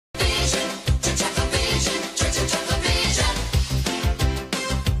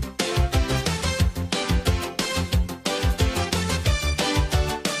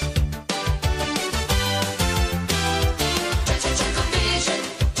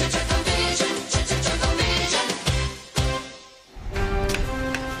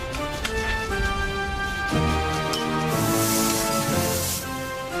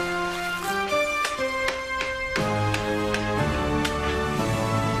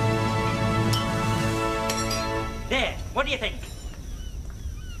What do you think?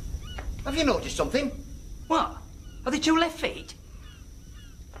 Have you noticed something? What? Are they 2 left feet?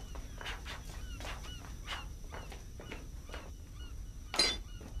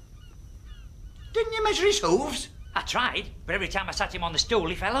 Didn't you measure his hooves? I tried, but every time I sat him on the stool,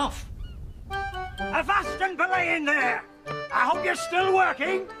 he fell off. Avast and belay in there! I hope you're still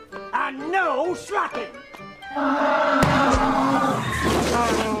working, and no slacking!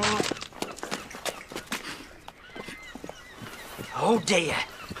 Oh, dear.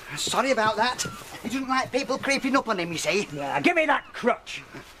 Sorry about that. He doesn't like people creeping up on him, you see. Yeah, give me that crutch.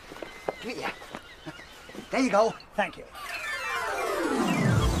 Give it here. There you go. Thank you.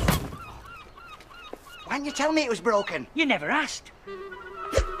 Why didn't you tell me it was broken? You never asked.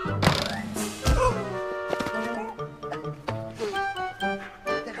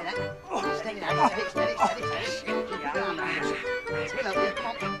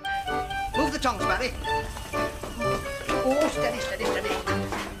 Move the tongs, Barry. Oh, steady, steady, steady.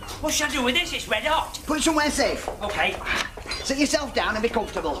 What should I do with this? It's red hot. Put it somewhere safe. OK. Sit yourself down and be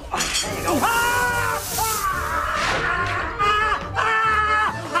comfortable. There you go.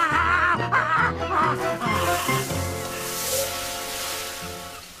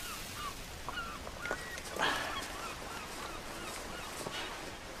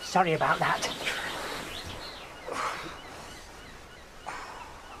 Sorry about that.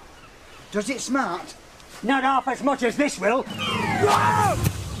 Does it smart? Not half as much as this will.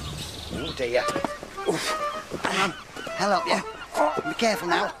 Oh, dear. Hang on. I'll help you. Be careful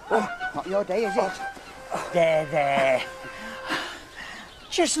now. Not your day, is it? There.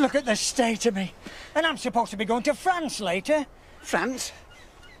 Just look at the state of me. And I'm supposed to be going to France later. France?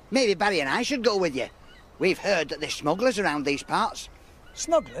 Maybe Barry and I should go with you. We've heard that there's smugglers around these parts.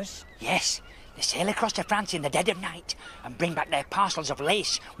 Smugglers? Yes. They sail across to France in the dead of night and bring back their parcels of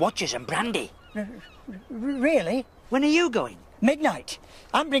lace, watches and brandy. Really? When are you going? Midnight.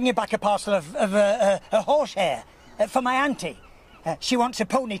 I'm bringing back a parcel of horsehair for my auntie. She wants a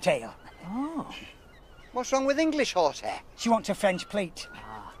ponytail. Oh. What's wrong with English horsehair? She wants a French pleat.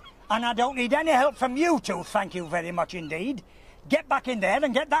 And I don't need any help from you two, thank you very much indeed. Get back in there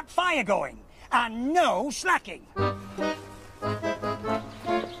and get that fire going. And no slacking.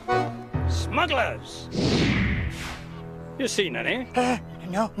 Smugglers! You seen any?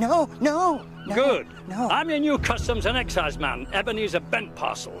 No. Good. No. I'm your new Customs and Excise man, Ebenezer Bent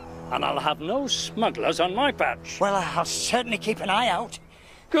Parcel, and I'll have no smugglers on my patch. Well, I'll certainly keep an eye out.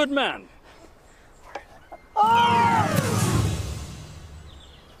 Good man.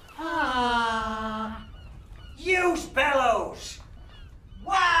 Use bellows!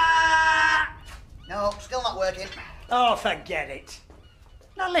 Wah! No, still not working. Oh, forget it.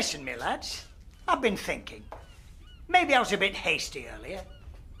 Now listen, me lads. I've been thinking. Maybe I was a bit hasty earlier.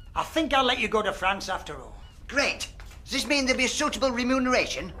 I think I'll let you go to France after all. Great. Does this mean there'll be a suitable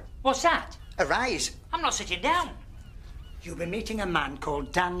remuneration? What's that? A rise. I'm not sitting down. You'll be meeting a man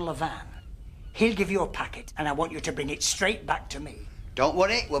called Dan Levan. He'll give you a packet, and I want you to bring it straight back to me. Don't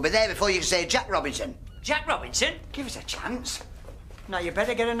worry, we'll be there before you can say Jack Robinson. Jack Robinson? Give us a chance. Now, you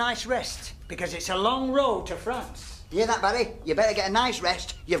better get a nice rest, because it's a long road to France. You hear that, Barry? You better get a nice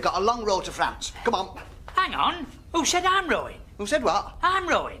rest. You've got a long road to France. Come on. Hang on. Who said I'm rowing? Who said what? I'm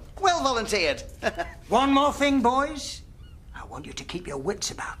rowing. Well volunteered. One more thing, boys. I want you to keep your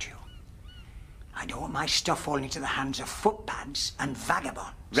wits about you. I don't want my stuff falling into the hands of footpads and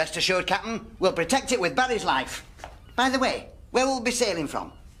vagabonds. Rest assured, Captain, we'll protect it with Barry's life. By the way, where will we be sailing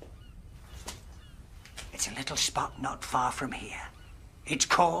from? It's a little spot not far from here. It's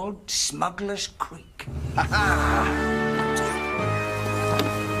called Smugglers Creek. Ha ha!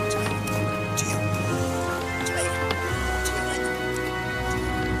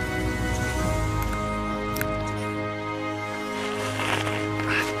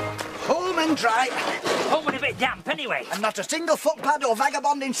 Home and dry. Home and a bit damp anyway. And not a single footpad or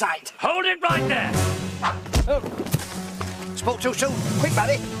vagabond in sight. Hold it right there! Oh. Spoke too soon. Quick,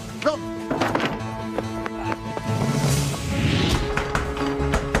 Barry. Run.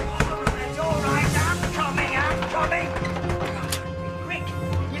 It's all right. I'm coming. Quick,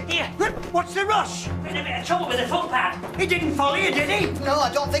 here. What's the rush? Been a bit of trouble with the footpad. He didn't follow you, did he? No,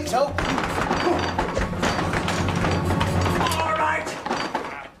 I don't think so. All right.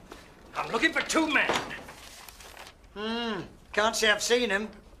 I'm looking for 2 men. Can't say I've seen him.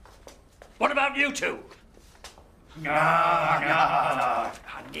 What about you 2? No. I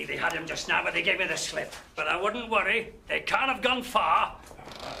nearly had him just now, but they gave me the slip. But I wouldn't worry. They can't have gone far.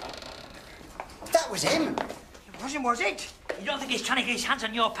 That was him. It wasn't, was it? You don't think he's trying to get his hands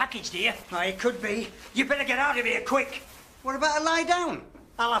on your package, do you? Oh, it could be. You better get out of here quick. What about a lie down?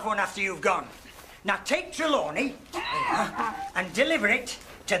 I'll have one after you've gone. Now take Trelawney and deliver it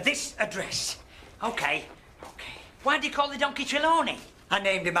to this address. OK. Why do you call the donkey Trelawney? I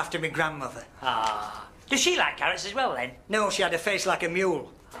named him after my grandmother. Ah. Does she like carrots as well, then? No, she had a face like a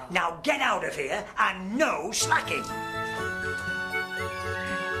mule. Now get out of here and no slacking.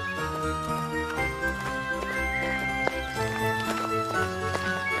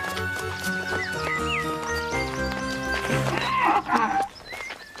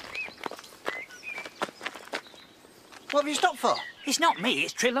 What have you stopped for? It's not me,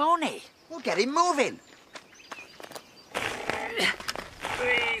 it's Trelawney. Well, get him moving.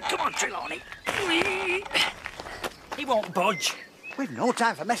 Come on, Trelawney. He won't budge. We've no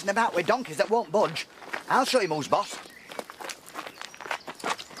time for messing about with donkeys that won't budge. I'll show him who's boss.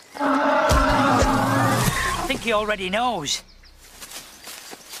 I think he already knows.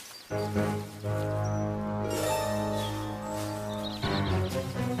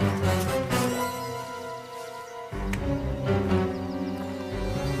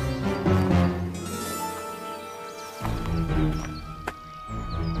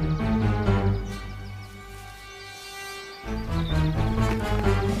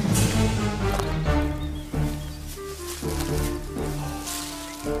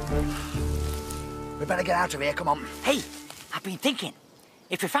 We better get out of here, come on. Hey, I've been thinking.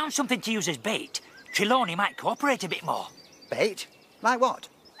 If we found something to use as bait, Trelawney might cooperate a bit more. Bait? Like what?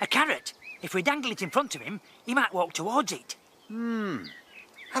 A carrot. If we dangle it in front of him, he might walk towards it.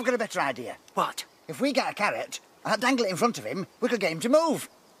 I've got a better idea. What? If we get a carrot and dangle it in front of him, we could get him to move.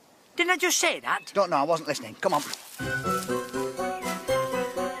 Didn't I just say that? Don't know, I wasn't listening. Come on.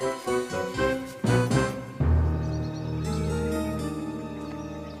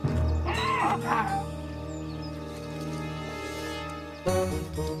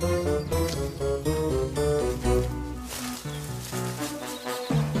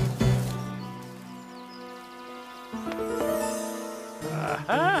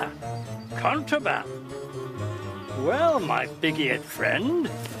 Aha! Contraband. Well, my big-eared friend,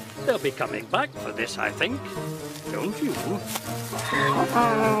 they'll be coming back for this, I think. Don't you?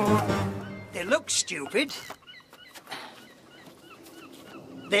 They look stupid.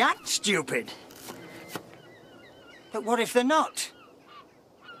 They act stupid. But what if they're not?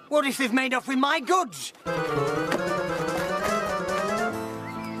 What if they've made off with my goods?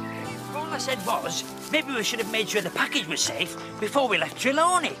 All I said was, maybe we should have made sure the package was safe before we left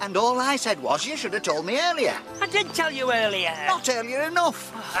Trelawney. And all I said was you should have told me earlier. I did tell you earlier. Not earlier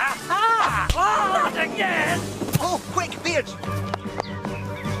enough. Aha! Oh, not again! Oh, quick, Beard.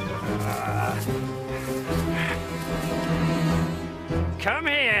 Come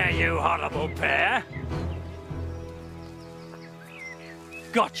here, you horrible pair.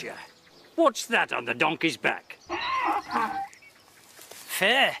 Gotcha. What's that on the donkey's back?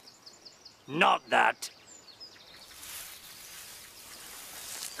 Fair. Not that.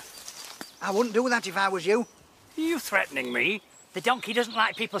 I wouldn't do that if I was you. Are you threatening me? The donkey doesn't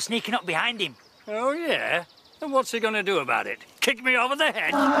like people sneaking up behind him. Oh, yeah? And what's he going to do about it? Kick me over the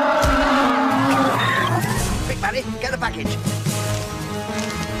head? Quick, Barry, get the package.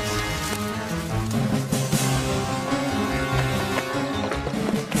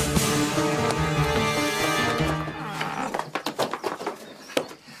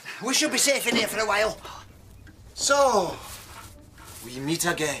 We should be safe in here for a while. So, we meet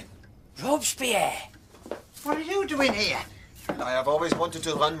again. Robespierre. What are you doing here? I have always wanted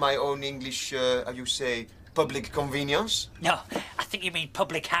to run my own English, how you say, public convenience. No, I think you mean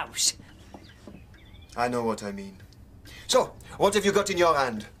public house. I know what I mean. So, what have you got in your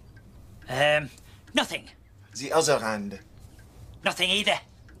hand? Nothing. The other hand. Nothing either.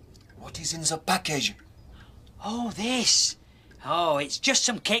 What is in the package? Oh, this. Oh, it's just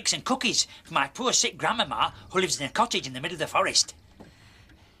some cakes and cookies for my poor sick grandmama who lives in a cottage in the middle of the forest.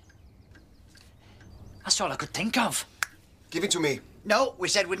 That's all I could think of. Give it to me. No, we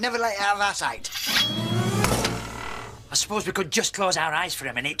said we'd never let it out of our sight. I suppose we could just close our eyes for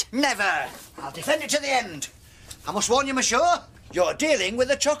a minute. Never. I'll defend it to the end. I must warn you, monsieur, you're dealing with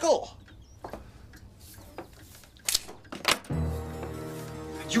a chuckle.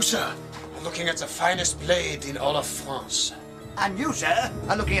 You, sir, are looking at the finest blade in all of France. And you, sir,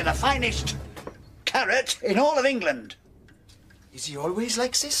 are looking at the finest carrot in all of England. Is he always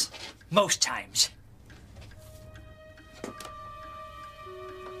like this? Most times.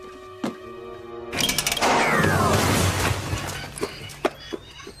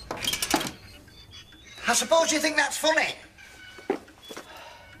 I suppose you think that's funny.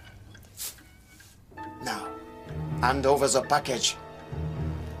 Now, hand over the package.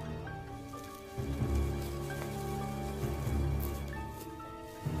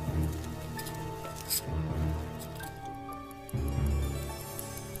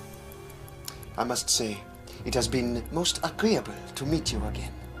 I must say, it has been most agreeable to meet you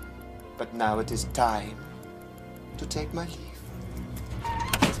again. But now it is time to take my leave.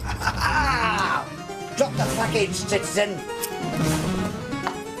 Drop the package, citizen.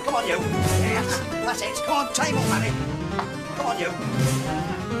 Come on, you. Yes, that's it. Come on, time up, Manny. Come on, you.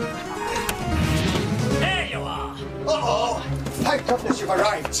 There you are. Uh-oh! Thank goodness you've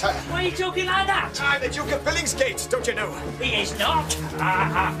arrived, sir. Why are you talking like that? I'm the Duke of Billingsgate, don't you know? He is not.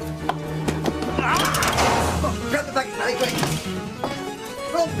 Oh, grab the package, Manny, quick.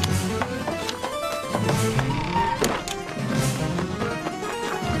 Run.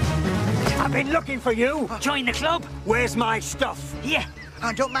 I've been looking for you. Join the club. Where's my stuff? Here.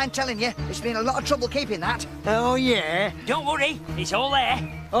 I don't mind telling you, it's been a lot of trouble keeping that. Oh, yeah? Don't worry. It's all there.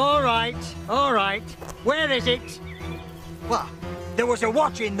 All right, all right. Where is it? What? There was a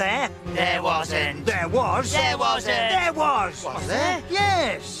watch in there. There wasn't. There was. There wasn't. There was. Was there?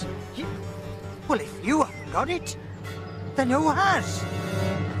 Yes. Well, if you haven't got it, then who has?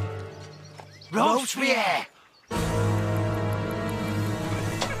 Robespierre.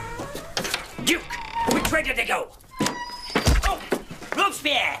 Duke, which way did they go? Oh,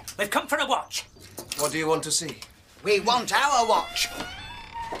 Robespierre, we've come for a watch. What do you want to see? We want our watch.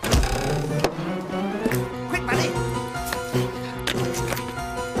 Quick, Manny.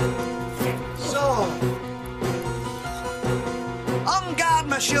 So, En garde,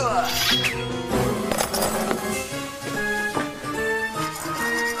 monsieur.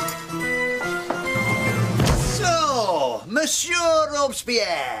 So, Monsieur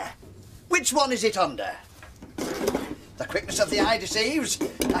Robespierre, which one is it under? The quickness of the eye deceives.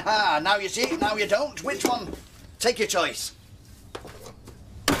 Aha, now you see, now you don't. Which one? Take your choice.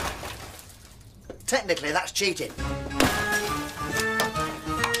 Technically, that's cheating.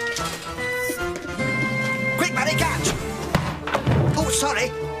 Quick, Manny, catch! Oh,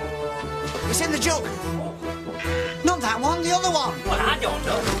 sorry. It's in the jug. Not that one, the other one. Well, I don't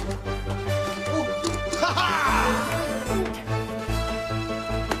know. Ha ha!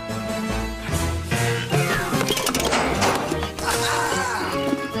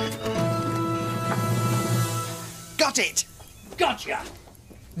 Got it! Gotcha.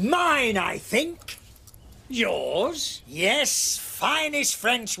 Mine, I think. Yours? Yes, finest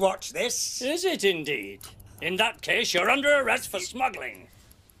French watch, this. Is it indeed? In that case, you're under arrest for smuggling.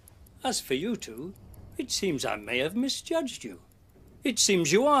 As for you two, it seems I may have misjudged you. It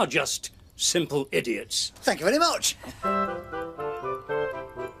seems you are just simple idiots. Thank you very much.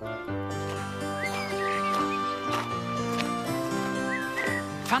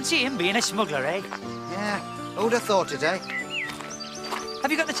 Fancy him being a smuggler, eh? Yeah, who'd have thought it, eh?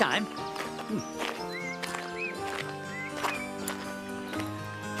 Have you got the time?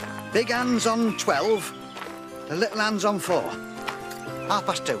 Big hands on 12, the little hands on 4.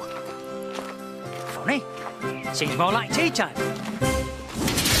 2:30. Funny. Seems more like tea time.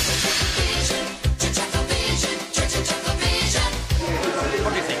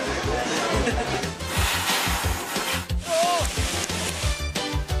 What do you think?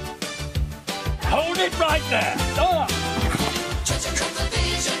 Hold it right there.